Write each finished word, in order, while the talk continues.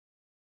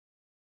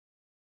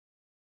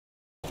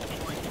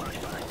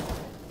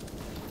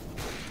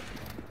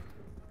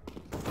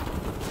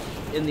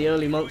In the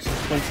early months of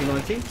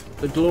 2019,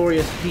 the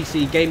glorious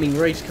PC gaming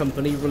race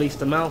company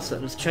released a mouse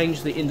that has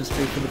changed the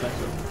industry for the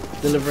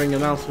better, delivering a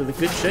mouse with a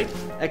good shape,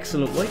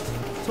 excellent weight,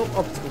 top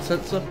optical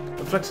sensor,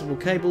 a flexible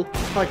cable,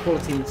 high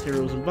quality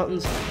materials and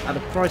buttons, at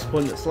a price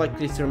point that's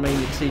likely to remain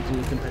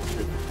exceedingly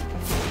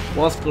competitive.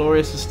 Whilst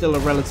Glorious is still a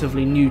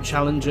relatively new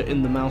challenger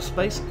in the mouse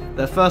space,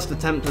 their first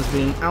attempt has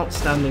been an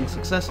outstanding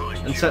success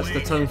and sets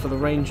the tone for the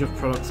range of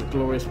products that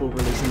Glorious will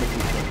release in the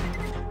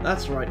future.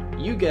 That's right,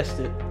 you guessed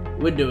it,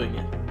 we're doing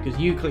it, because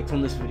you clicked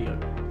on this video.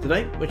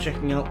 Today, we're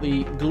checking out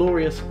the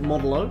Glorious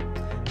Model O,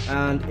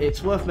 and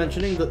it's worth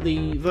mentioning that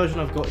the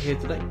version I've got here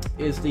today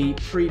is the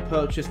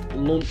pre-purchased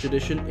launch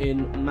edition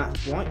in matte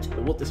white.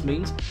 What this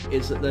means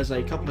is that there's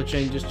a couple of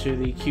changes to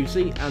the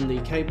QC and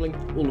the cabling,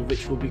 all of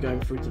which we'll be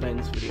going through today in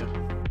this video.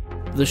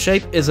 The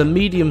shape is a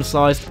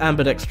medium-sized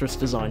ambidextrous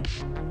design.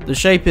 The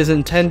shape is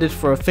intended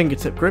for a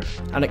fingertip grip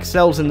and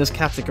excels in this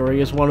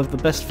category as one of the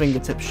best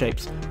fingertip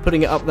shapes,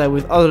 putting it up there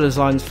with other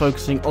designs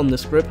focusing on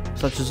this grip,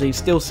 such as the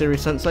SteelSeries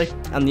Sensei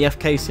and the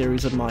FK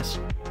series of mice.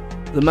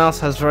 The mouse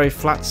has very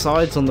flat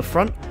sides on the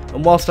front,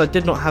 and whilst I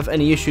did not have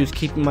any issues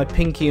keeping my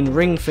pinky and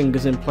ring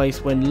fingers in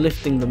place when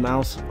lifting the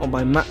mouse on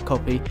my matte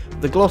copy,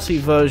 the glossy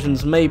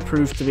versions may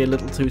prove to be a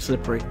little too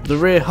slippery. The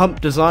rear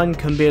hump design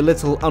can be a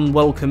little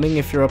unwelcoming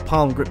if you're a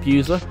palm grip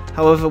user,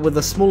 however with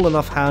a small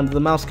enough hand the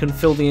mouse can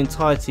fill the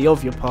entirety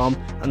of your palm,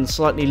 and the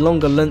slightly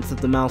longer length of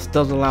the mouse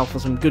does allow for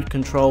some good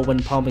control when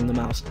palming the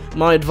mouse.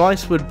 My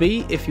advice would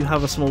be, if you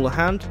have a smaller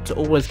hand, to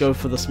always go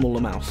for the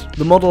smaller mouse.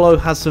 The Model O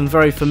has some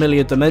very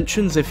familiar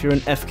dimensions if you're an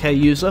FK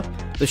user.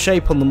 The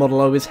shape on the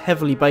Model O is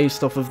heavily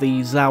based off of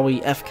the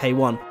Zowie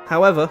FK1.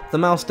 However, the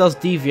mouse does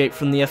deviate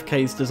from the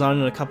FK's design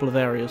in a couple of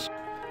areas.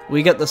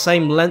 We get the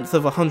same length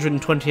of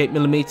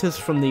 128mm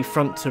from the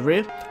front to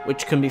rear,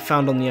 which can be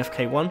found on the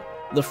FK1.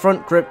 The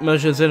front grip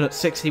measures in at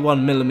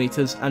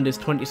 61mm and is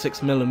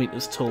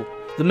 26mm tall.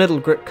 The middle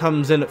grip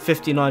comes in at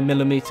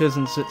 59mm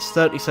and sits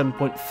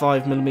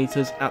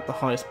 37.5mm at the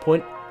highest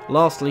point.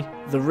 Lastly,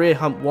 the rear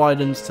hump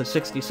widens to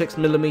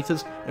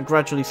 66mm and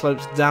gradually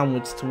slopes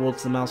downwards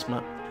towards the mouse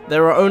mat.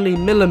 There are only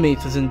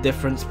millimeters in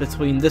difference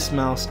between this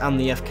mouse and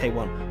the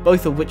FK1,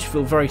 both of which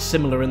feel very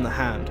similar in the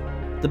hand.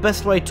 The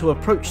best way to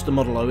approach the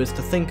Model O is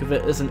to think of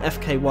it as an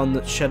FK1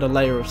 that's shed a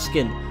layer of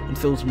skin and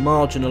feels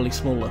marginally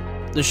smaller.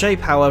 The shape,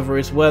 however,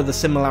 is where the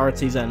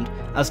similarities end,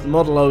 as the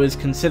Model O is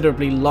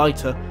considerably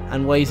lighter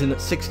and weighs in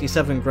at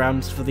 67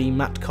 grams for the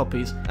matte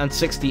copies and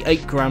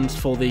 68 grams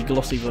for the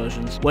glossy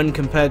versions, when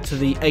compared to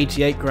the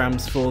 88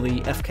 grams for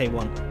the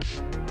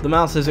FK1. The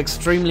mouse is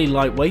extremely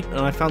lightweight, and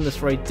I found this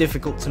very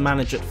difficult to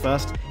manage at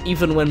first,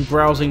 even when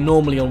browsing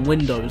normally on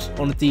Windows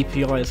on a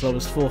DPI as low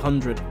as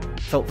 400.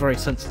 Felt very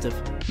sensitive.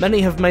 Many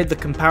have made the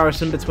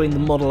comparison between the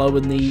Model O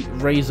and the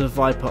Razer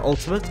Viper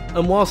Ultimate,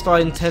 and whilst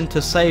I intend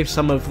to save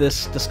some of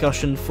this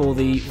discussion for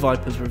the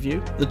Viper's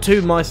review, the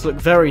two mice look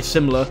very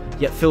similar,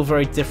 yet feel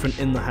very different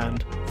in the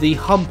hand. The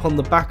hump on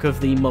the back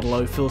of the Model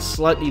O feels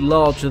slightly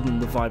larger than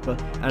the Viper,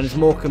 and is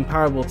more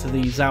comparable to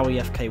the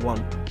Zowie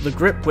FK1. The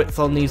grip width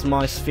on these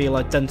mice feel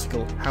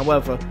identical,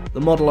 however, the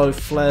Model O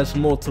flares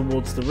more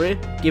towards the rear,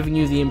 giving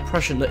you the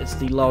impression that it's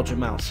the larger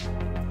mouse.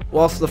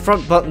 Whilst the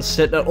front buttons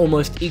sit at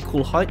almost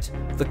equal height,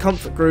 the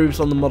comfort grooves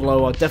on the Model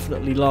O are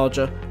definitely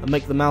larger and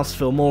make the mouse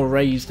feel more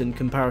raised in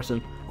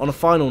comparison. On a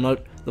final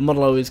note, the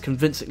Model O is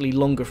convincingly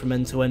longer from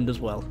end to end as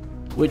well.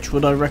 Which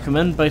would I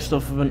recommend based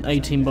off of an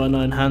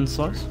 18:9 hand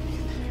size?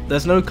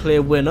 There's no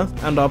clear winner,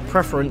 and our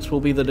preference will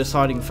be the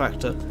deciding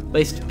factor.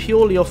 Based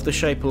purely off the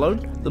shape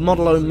alone, the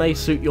Model O may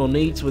suit your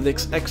needs with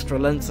its extra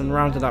length and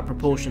rounded out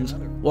proportions,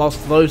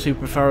 whilst those who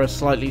prefer a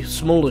slightly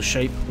smaller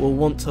shape will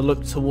want to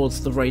look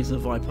towards the Razer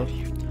Viper.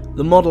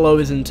 The Model O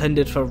is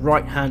intended for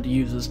right-hand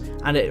users,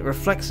 and it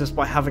reflects this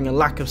by having a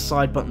lack of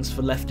side buttons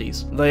for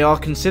lefties. They are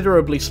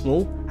considerably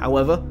small,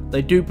 however,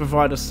 they do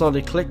provide a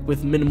solid click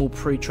with minimal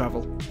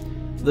pre-travel.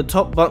 The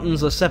top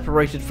buttons are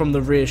separated from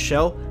the rear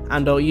shell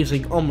and are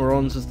using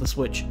Omrons as the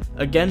switch.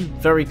 Again,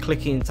 very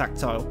clicky and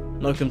tactile,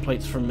 no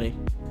complaints from me.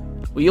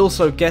 We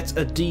also get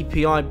a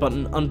DPI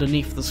button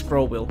underneath the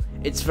scroll wheel.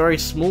 It's very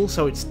small,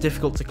 so it's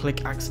difficult to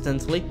click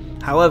accidentally.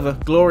 However,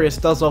 Glorious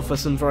does offer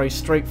some very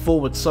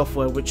straightforward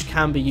software which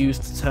can be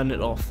used to turn it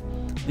off.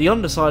 The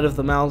underside of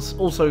the mouse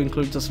also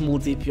includes a small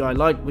DPI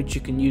light which you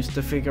can use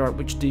to figure out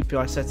which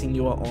DPI setting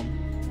you are on.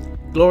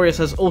 Glorious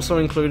has also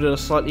included a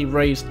slightly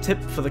raised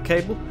tip for the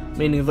cable,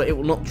 meaning that it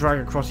will not drag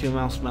across your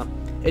mouse mat.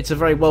 It's a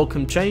very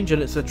welcome change,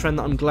 and it's a trend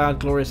that I'm glad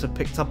Glorious have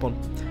picked up on.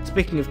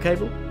 Speaking of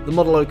cable, the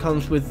Model O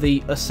comes with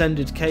the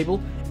Ascended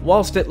cable.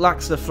 Whilst it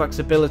lacks the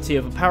flexibility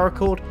of a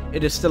paracord,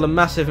 it is still a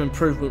massive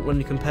improvement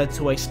when compared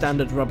to a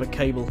standard rubber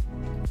cable.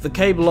 The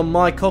cable on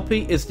my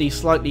copy is the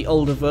slightly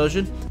older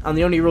version, and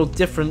the only real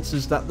difference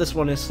is that this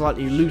one is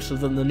slightly looser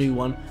than the new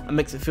one, and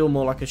makes it feel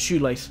more like a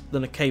shoelace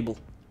than a cable.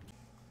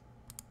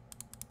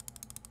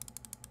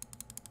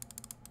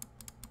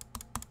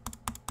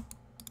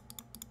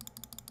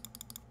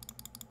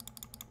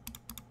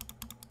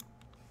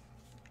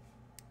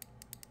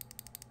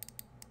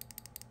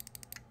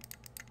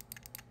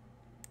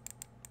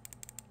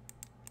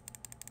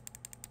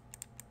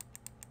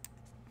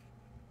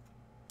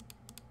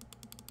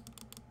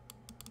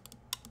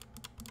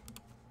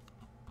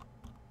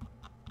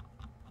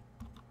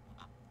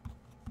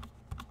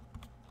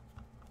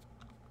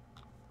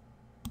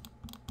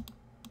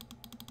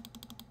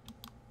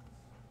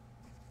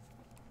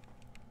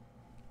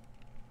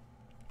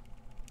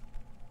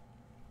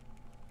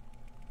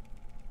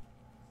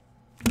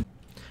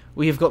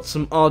 we have got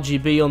some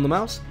RGB on the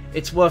mouse.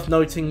 It's worth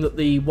noting that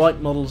the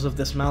white models of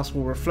this mouse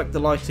will reflect the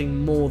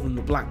lighting more than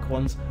the black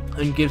ones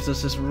and gives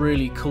us this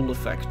really cool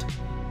effect.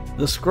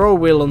 The scroll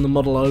wheel on the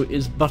Model O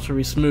is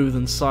buttery smooth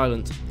and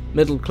silent.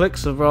 Middle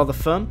clicks are rather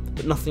firm,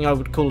 but nothing I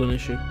would call an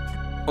issue.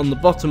 On the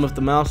bottom of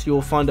the mouse you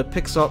will find a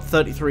PixArt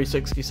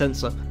 3360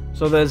 sensor,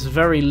 so there's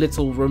very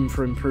little room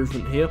for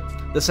improvement here.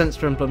 The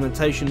sensor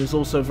implementation is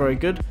also very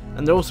good,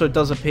 and there also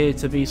does appear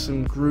to be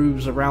some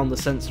grooves around the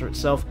sensor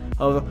itself.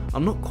 However,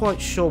 I'm not quite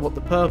sure what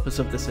the purpose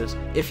of this is.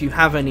 If you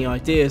have any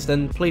ideas,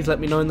 then please let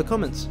me know in the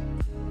comments.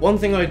 One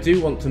thing I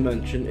do want to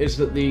mention is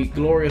that the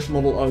Glorious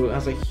Model O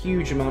has a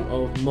huge amount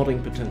of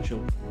modding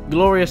potential.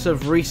 Glorious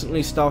have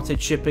recently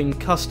started shipping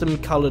custom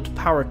coloured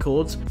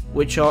paracords,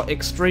 which are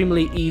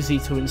extremely easy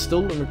to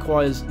install and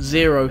requires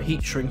zero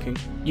heat shrinking.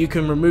 You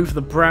can remove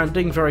the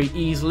branding very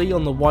easily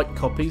on the white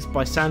copies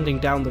by sanding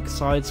down the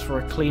sides for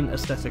a clean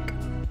aesthetic.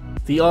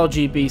 The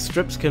RGB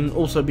strips can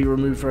also be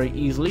removed very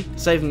easily,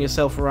 saving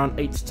yourself around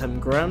 8 to 10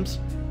 grams.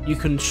 You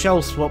can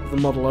shell swap the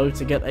Model O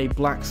to get a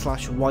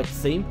black/white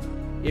theme.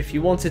 If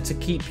you wanted to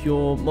keep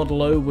your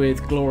Model O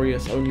with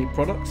Glorious only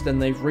products, then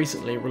they've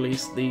recently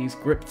released these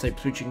grip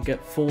tapes which you can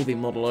get for the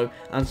Model O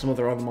and some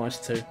other mice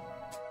too.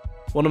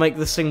 Want to make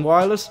this thing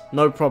wireless?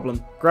 No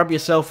problem. Grab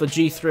yourself a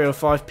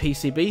G305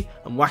 PCB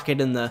and whack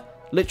it in there.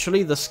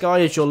 Literally, the sky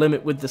is your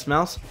limit with this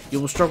mouse. You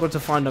will struggle to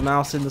find a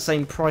mouse in the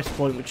same price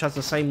point which has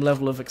the same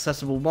level of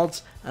accessible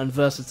mods and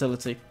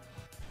versatility.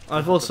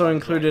 I've also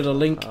included a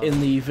link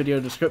in the video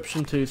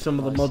description to some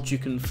of the mods you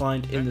can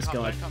find in this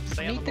guide.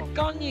 Need the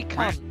gun, you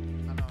cunt!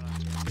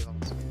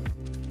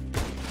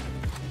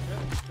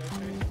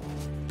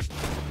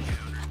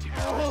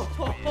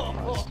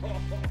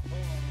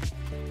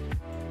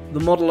 The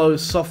Model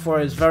O's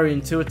software is very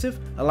intuitive,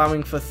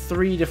 allowing for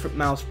 3 different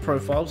mouse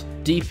profiles.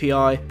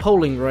 DPI,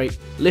 polling rate,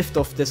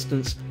 lift-off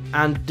distance,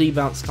 and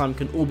debounce time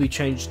can all be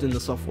changed in the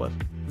software.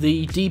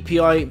 The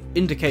DPI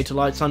indicator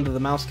lights under the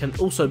mouse can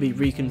also be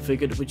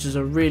reconfigured, which is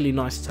a really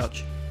nice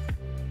touch.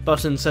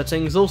 Button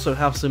settings also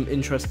have some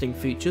interesting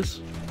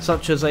features,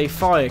 such as a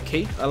fire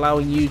key,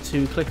 allowing you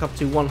to click up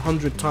to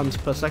 100 times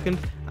per second,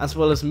 as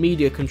well as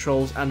media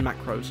controls and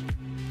macros.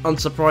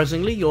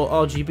 Unsurprisingly, your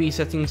RGB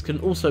settings can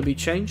also be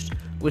changed,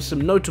 with some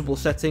notable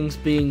settings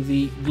being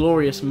the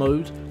Glorious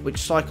mode,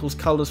 which cycles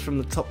colours from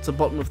the top to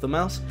bottom of the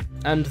mouse,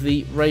 and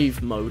the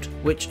Rave mode,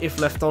 which if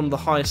left on the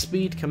highest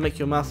speed can make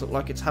your mouse look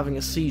like it's having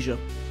a seizure.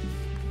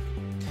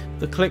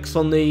 The clicks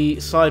on the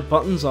side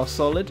buttons are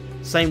solid,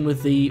 same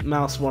with the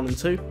mouse 1 and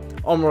 2.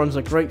 Omrons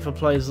are great for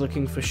players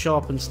looking for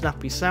sharp and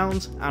snappy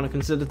sounds, and are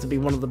considered to be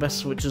one of the best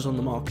switches on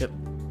the market.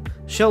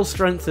 Shell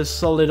strength is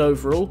solid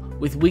overall,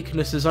 with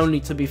weaknesses only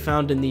to be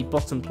found in the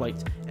bottom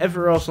plate.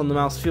 Everywhere else on the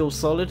mouse feels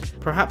solid,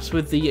 perhaps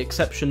with the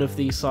exception of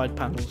the side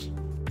panels.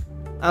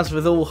 As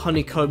with all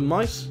honeycomb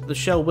mice, the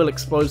shell will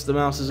expose the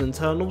mouse's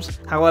internals.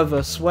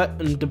 However, sweat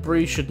and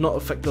debris should not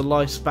affect the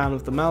lifespan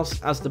of the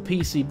mouse, as the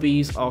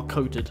PCBs are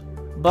coated.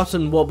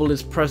 Button wobble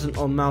is present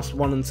on mouse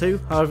 1 and 2,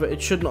 however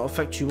it should not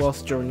affect you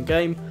whilst you're in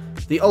game.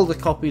 The older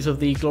copies of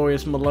the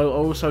Glorious Model O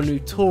are also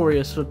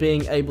notorious for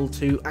being able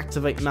to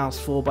activate mouse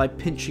 4 by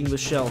pinching the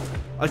shell.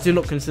 I do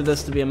not consider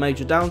this to be a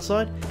major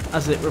downside,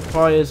 as it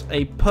requires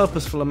a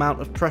purposeful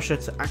amount of pressure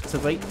to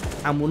activate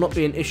and will not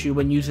be an issue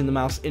when using the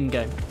mouse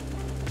in-game.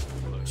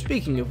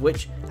 Speaking of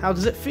which, how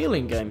does it feel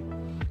in-game?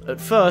 At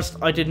first,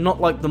 I did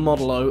not like the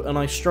Model O and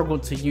I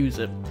struggled to use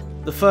it.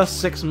 The first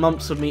 6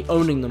 months of me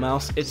owning the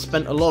mouse, it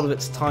spent a lot of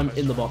its time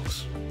in the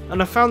box.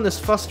 And I found this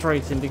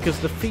frustrating because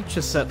the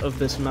feature set of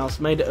this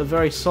mouse made it a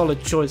very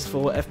solid choice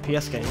for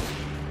FPS games.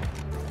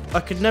 I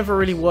could never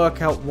really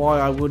work out why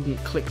I wouldn't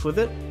click with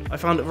it. I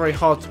found it very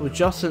hard to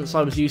adjust since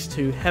I was used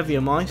to heavier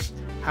mice.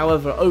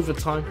 However, over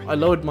time, I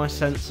lowered my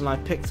sense and I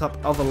picked up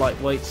other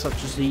lightweights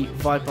such as the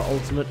Viper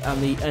Ultimate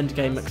and the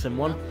Endgame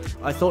XM1.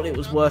 I thought it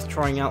was worth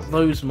trying out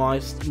those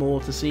mice more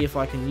to see if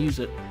I can use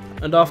it.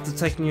 And after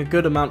taking a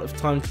good amount of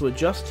time to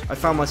adjust, I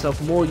found myself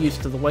more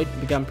used to the weight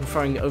and began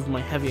preferring it over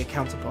my heavier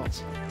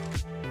counterparts.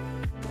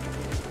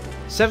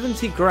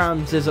 70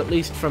 grams is, at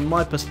least from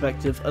my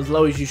perspective, as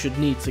low as you should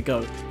need to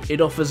go.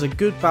 It offers a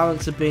good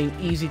balance of being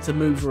easy to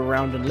move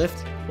around and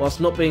lift,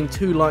 whilst not being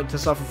too light to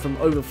suffer from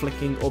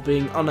overflicking or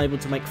being unable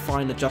to make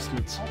fine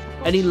adjustments.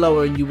 Any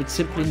lower and you would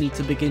simply need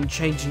to begin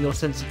changing your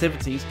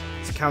sensitivities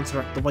to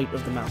counteract the weight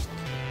of the mouse.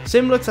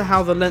 Similar to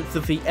how the length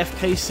of the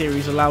FK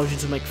series allows you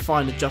to make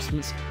fine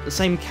adjustments, the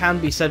same can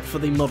be said for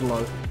the Model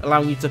O,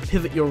 allowing you to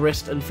pivot your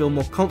wrist and feel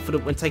more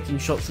confident when taking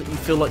shots that you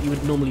feel like you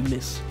would normally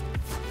miss.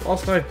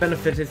 Whilst I've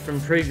benefited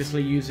from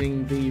previously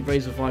using the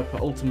Razer Viper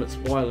Ultimate's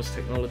wireless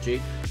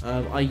technology,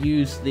 I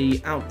used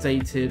the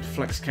outdated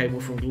flex cable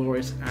from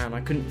Glorious and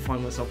I couldn't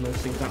find myself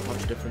noticing that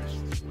much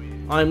difference.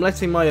 I'm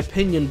letting my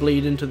opinion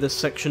bleed into this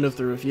section of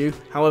the review.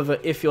 However,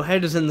 if your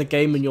head is in the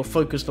game and you're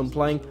focused on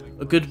playing,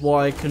 a good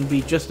wire can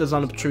be just as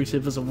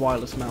unobtrusive as a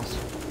wireless mouse.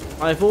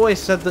 I've always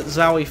said that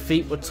Zowie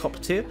feet were top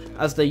tier,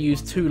 as they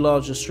use 2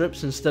 larger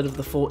strips instead of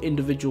the 4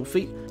 individual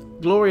feet.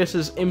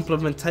 Glorious's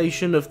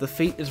implementation of the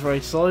feet is very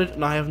solid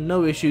and I have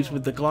no issues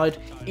with the glide,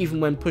 even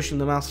when pushing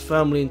the mouse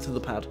firmly into the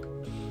pad.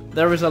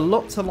 There is a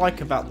lot to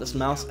like about this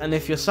mouse, and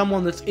if you're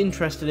someone that's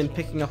interested in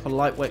picking up a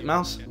lightweight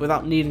mouse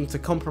without needing to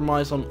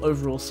compromise on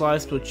overall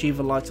size to achieve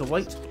a lighter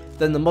weight,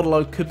 then the Model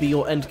O could be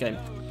your endgame.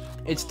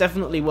 It's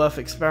definitely worth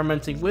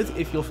experimenting with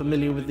if you're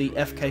familiar with the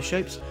FK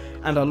shapes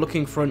and are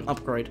looking for an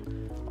upgrade.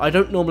 I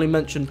don't normally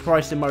mention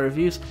price in my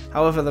reviews,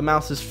 however the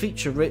mouse is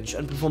feature rich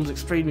and performs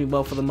extremely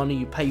well for the money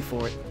you pay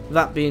for it.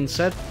 That being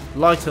said,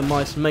 lighter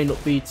mice may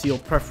not be to your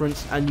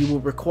preference and you will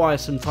require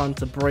some time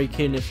to break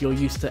in if you're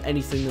used to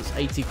anything that's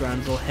 80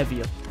 grams or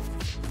heavier.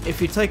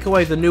 If you take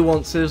away the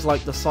nuances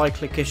like the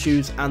cyclic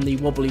issues and the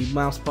wobbly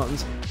mouse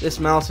buttons, this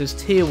mouse is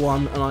tier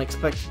 1 and I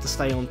expect it to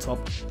stay on top,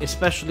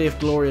 especially if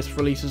Glorious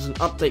releases an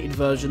updated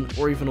version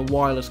or even a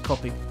wireless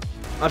copy.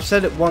 I've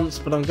said it once,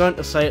 but I'm going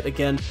to say it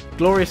again,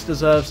 Glorious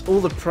deserves all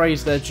the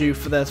praise they're due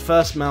for their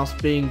first mouse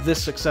being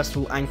this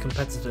successful and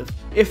competitive.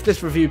 If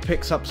this review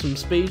picks up some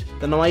speed,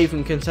 then I might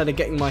even consider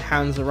getting my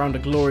hands around a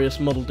Glorious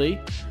Model D,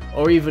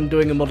 or even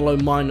doing a Model O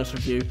minus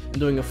review and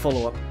doing a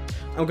follow-up.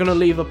 I'm going to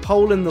leave a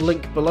poll in the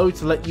link below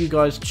to let you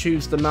guys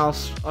choose the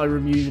mouse I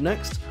review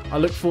next. I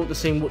look forward to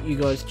seeing what you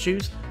guys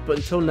choose, but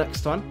until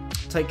next time,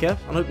 take care,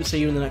 and hope to see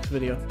you in the next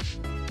video.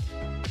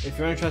 If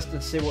you're interested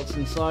to see what's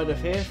inside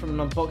of here from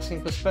an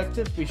unboxing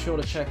perspective, be sure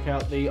to check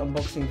out the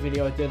unboxing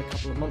video I did a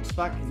couple of months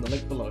back in the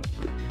link below.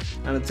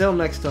 And until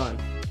next time,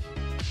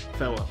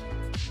 farewell.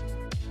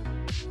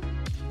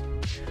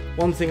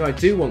 One thing I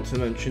do want to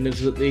mention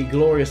is that the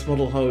Glorious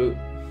Model Ho...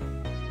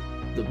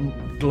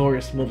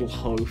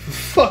 for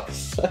fuck's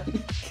sake.